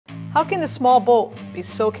How can this small bolt be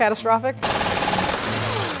so catastrophic?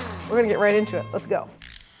 We're gonna get right into it. Let's go.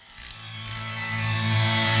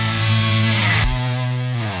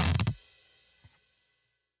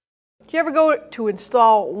 If you ever go to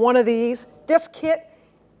install one of these, this kit,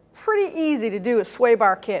 pretty easy to do, a sway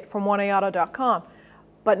bar kit from 1aauto.com,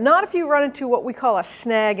 but not if you run into what we call a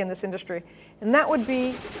snag in this industry, and that would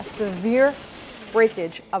be a severe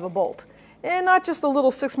breakage of a bolt. And not just the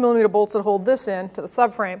little 6mm bolts that hold this in to the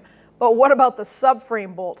subframe, but what about the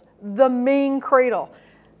subframe bolt, the main cradle?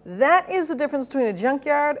 That is the difference between a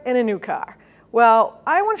junkyard and a new car. Well,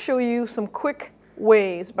 I want to show you some quick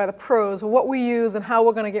ways by the pros of what we use and how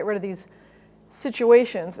we're going to get rid of these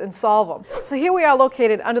situations and solve them. So here we are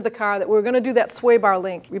located under the car that we're going to do that sway bar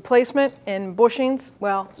link replacement and bushings.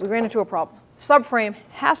 Well, we ran into a problem. Subframe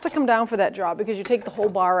has to come down for that job because you take the whole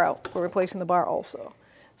bar out. We're replacing the bar also.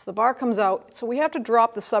 So the bar comes out, so we have to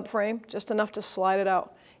drop the subframe just enough to slide it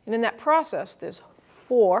out. And in that process, there's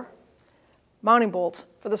 4 mounting bolts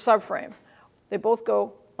for the subframe. They both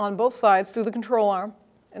go on both sides through the control arm,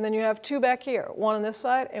 and then you have 2 back here, 1 on this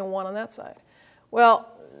side and 1 on that side. Well,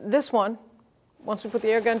 this one, once we put the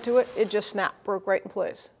air gun to it, it just snapped, broke right in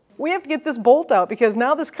place. We have to get this bolt out because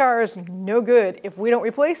now this car is no good if we don't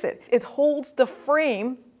replace it. It holds the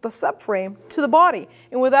frame, the subframe, to the body,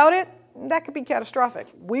 and without it, that could be catastrophic.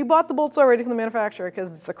 We bought the bolts already from the manufacturer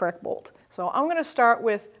because it's the correct bolt. So I'm going to start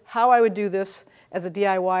with how I would do this as a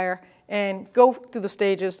DIYer and go through the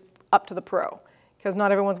stages up to the pro, because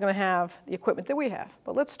not everyone's going to have the equipment that we have.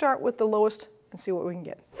 But let's start with the lowest and see what we can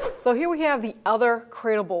get. So here we have the other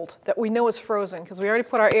cradle bolt that we know is frozen because we already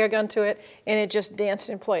put our air gun to it and it just danced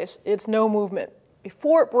in place. It's no movement.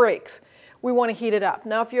 Before it breaks, we want to heat it up.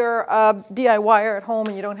 Now if you're a DIYer at home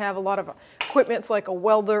and you don't have a lot of equipment like a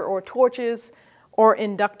welder or torches or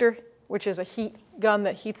inductor, which is a heat gun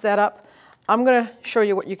that heats that up, I'm going to show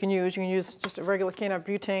you what you can use. You can use just a regular can of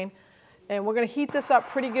butane, and we're going to heat this up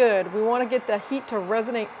pretty good. We want to get the heat to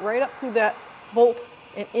resonate right up through that bolt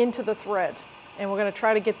and into the threads. And we're going to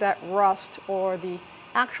try to get that rust or the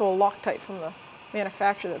actual Loctite from the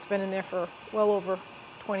manufacturer that's been in there for well over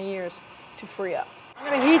 20 years to free up. I'm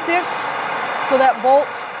going to heat this so that bolt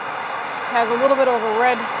has a little bit of a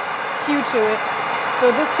red hue to it.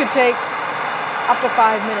 So this could take up to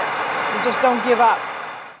 5 minutes. You just don't give up.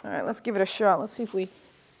 All right, let's give it a shot. Let's see if we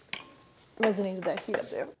resonated that heat up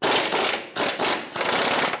there.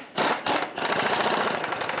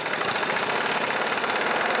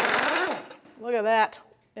 Look at that.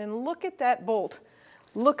 And look at that bolt.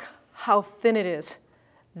 Look how thin it is.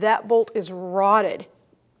 That bolt is rotted.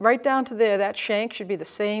 Right down to there, that shank should be the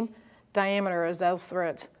same diameter as those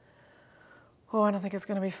threads. Oh, I don't think it's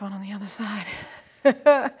going to be fun on the other side.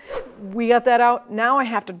 We got that out. Now I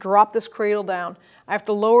have to drop this cradle down. I have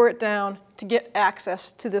to lower it down to get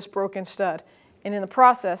access to this broken stud. And in the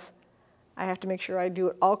process, I have to make sure I do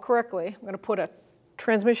it all correctly. I'm going to put a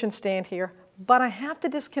transmission stand here, but I have to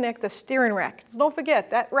disconnect the steering rack. So don't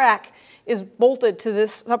forget, that rack is bolted to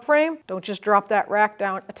this subframe. Don't just drop that rack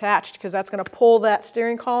down attached because that's going to pull that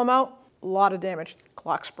steering column out. A lot of damage.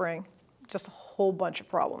 Clock spring. Just a whole bunch of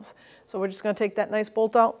problems. So we're just going to take that nice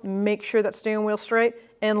bolt out, make sure that steering wheel's straight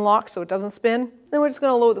and locked so it doesn't spin. Then we're just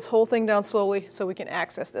going to lower this whole thing down slowly so we can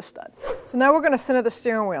access this stud. So now we're going to center the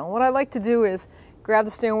steering wheel. And what I like to do is grab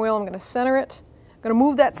the steering wheel, I'm going to center it, I'm going to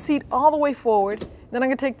move that seat all the way forward, then I'm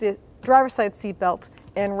going to take the driver's side seat belt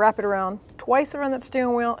and wrap it around twice around that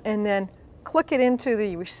steering wheel and then click it into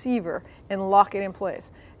the receiver and lock it in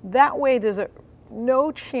place. That way there's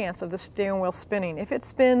no chance of the steering wheel spinning. If it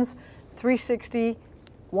spins 360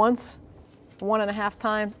 once, 1.5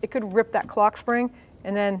 times, it could rip that clock spring,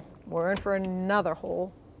 and then we're in for another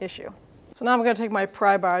whole issue. So now I'm going to take my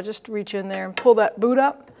pry bar, just reach in there and pull that boot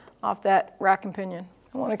up off that rack and pinion.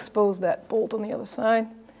 I want to expose that bolt on the other side,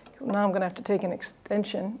 because now I'm going to have to take an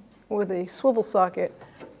extension with a swivel socket,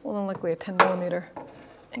 more than likely a 10mm,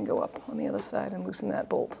 and go up on the other side and loosen that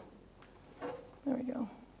bolt. There we go.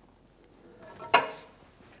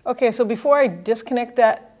 Okay, so before I disconnect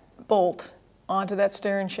that bolt onto that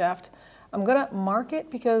steering shaft, I'm going to mark it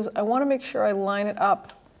because I want to make sure I line it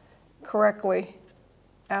up correctly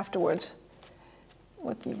afterwards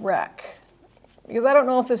with the rack. Because I don't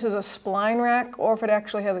know if this is a spline rack or if it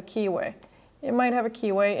actually has a keyway. It might have a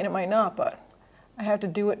keyway and it might not, but I have to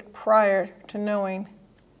do it prior to knowing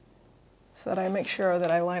so that I make sure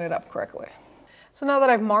that I line it up correctly. So now that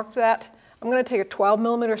I've marked that, I'm going to take a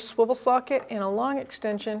 12mm swivel socket and a long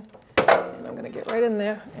extension, and I'm going to get right in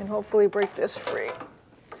there and hopefully break this free.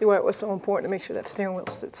 See why it was so important to make sure that steering wheel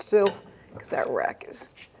sits still, because that rack is,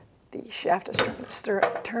 the shaft is trying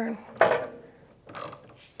to turn.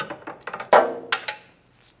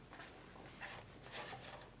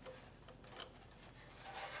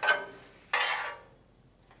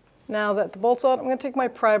 Now that the bolt's out, I'm going to take my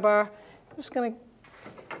pry bar. I'm just going to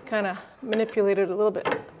kind of manipulate it a little bit.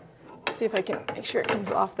 See if I can make sure it comes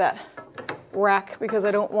off that rack, because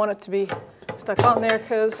I don't want it to be stuck on there,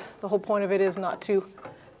 because the whole point of it is not to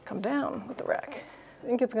come down with the rack. I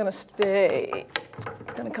think it's going to stay.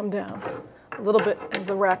 It's going to come down a little bit as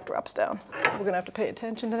the rack drops down. So we're going to have to pay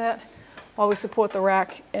attention to that while we support the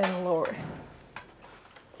rack and lower it.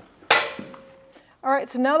 All right,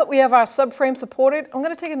 so now that we have our subframe supported, I'm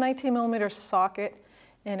going to take a 19mm socket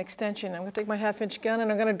and extension. I'm going to take my 1/2-inch gun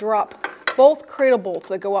and I'm going to drop both cradle bolts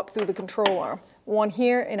that go up through the control arm. One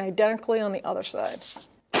here and identically on the other side.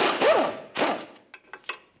 You'll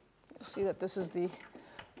see that this is the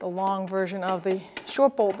long version of the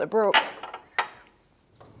short bolt that broke.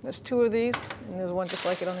 There's 2 of these, and there's one just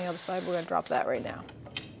like it on the other side. We're going to drop that right now.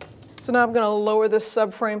 So now I'm going to lower this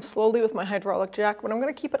subframe slowly with my hydraulic jack, but I'm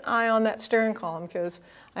going to keep an eye on that steering column because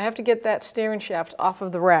I have to get that steering shaft off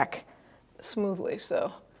of the rack smoothly.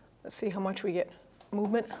 So let's see how much we get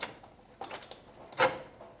movement.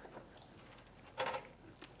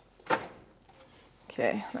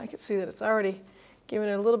 Okay, I can see that it's already giving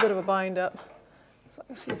it a little bit of a bind up. So I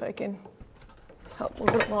can see if I can help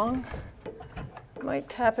move it along. I might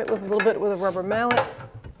tap it with a little bit with a rubber mallet.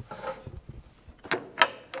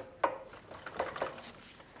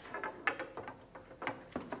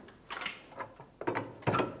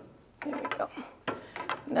 There we go.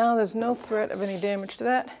 Now there's no threat of any damage to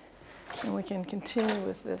that, and we can continue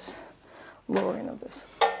with this lowering of this.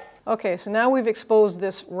 Okay, so now we've exposed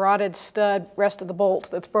this rotted stud rest of the bolt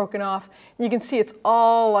that's broken off. And you can see it's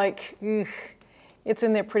all like, it's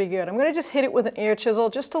in there pretty good. I'm going to just hit it with an air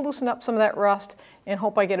chisel just to loosen up some of that rust and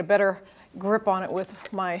hope I get a better grip on it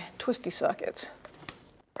with my twisty sockets.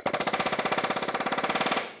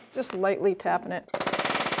 Just lightly tapping it.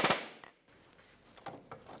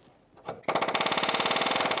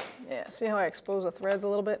 Yeah, see how I expose the threads a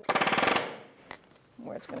little bit?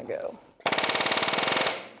 Where it's going to go.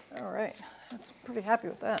 All right, that's pretty happy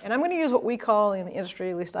with that. And I'm going to use what we call in the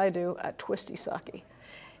industry, at least I do, a twisty socket.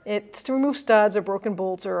 It's to remove studs or broken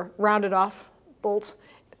bolts or rounded off bolts.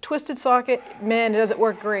 Twisted socket, man, does it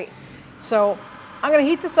work great. So I'm going to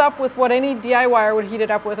heat this up with what any DIYer would heat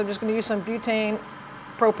it up with. I'm just going to use some butane,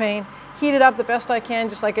 propane, heat it up the best I can,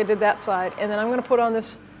 just like I did that side. And then I'm going to put on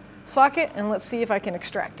this socket and let's see if I can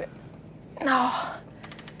extract it. No.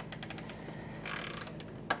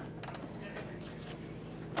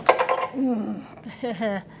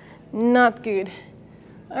 Not good.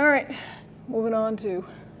 All right, moving on to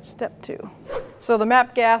step 2. So the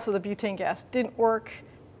MAP gas or the butane gas didn't work.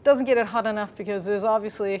 Doesn't get it hot enough because there's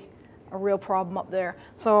obviously a real problem up there.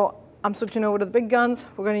 So I'm switching over to the big guns.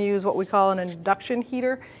 We're going to use what we call an induction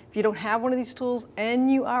heater. If you don't have one of these tools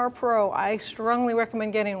and you are a pro, I strongly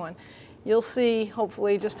recommend getting one. You'll see,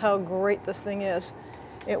 hopefully, just how great this thing is.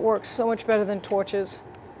 It works so much better than torches,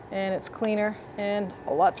 and it's cleaner and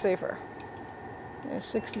a lot safer. There's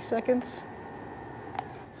 60 seconds.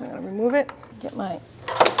 So I'm going to remove it, get my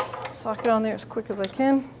socket on there as quick as I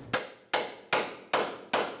can.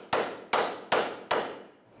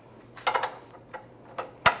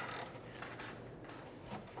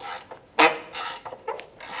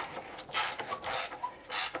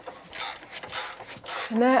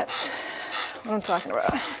 And that's what I'm talking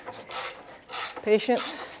about.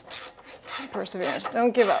 Patience and perseverance.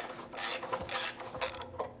 Don't give up.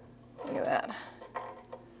 Look at that.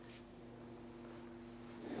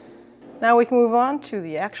 Now we can move on to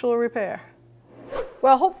the actual repair.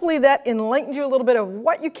 Well, hopefully that enlightened you a little bit of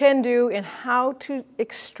what you can do and how to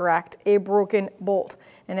extract a broken bolt.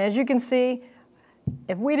 And as you can see,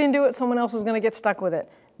 if we didn't do it, someone else is going to get stuck with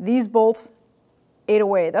it. These bolts ate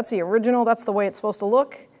away. That's the original. That's the way it's supposed to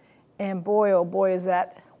look. And boy, oh boy, is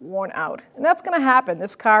that worn out. And that's going to happen.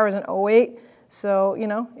 This car is an 08, so, you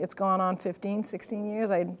know, it's gone on 15, 16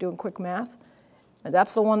 years. I'm doing quick math. And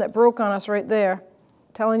that's the one that broke on us right there.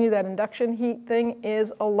 Telling you that induction heat thing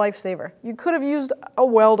is a lifesaver. You could have used a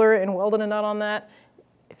welder and welded a nut on that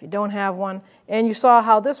if you don't have one. And you saw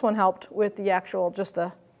how this one helped with the actual, just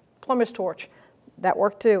a plumber's torch. That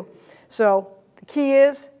worked too. So the key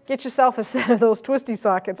is get yourself a set of those twisty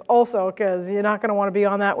sockets also, because you're not going to want to be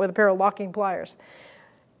on that with a pair of locking pliers.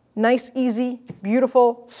 Nice, easy,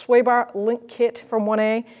 beautiful sway bar link kit from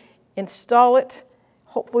 1A. Install it.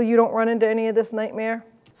 Hopefully you don't run into any of this nightmare.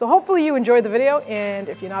 So hopefully you enjoyed the video, and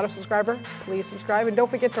if you're not a subscriber, please subscribe, and don't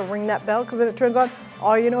forget to ring that bell because then it turns on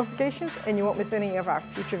all your notifications and you won't miss any of our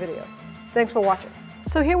future videos. Thanks for watching.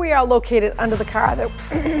 So here we are located under the car.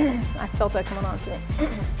 I felt that coming on too.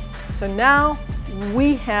 So now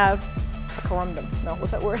we have a conundrum. No,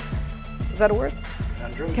 what's that word? Is that a word?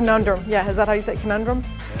 Conundrum. Conundrum. Yeah, is that how you say conundrum?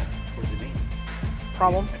 Yeah.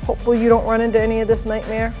 problem. Hopefully you don't run into any of this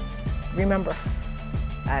nightmare. Remember,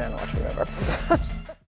 I don't know what to remember.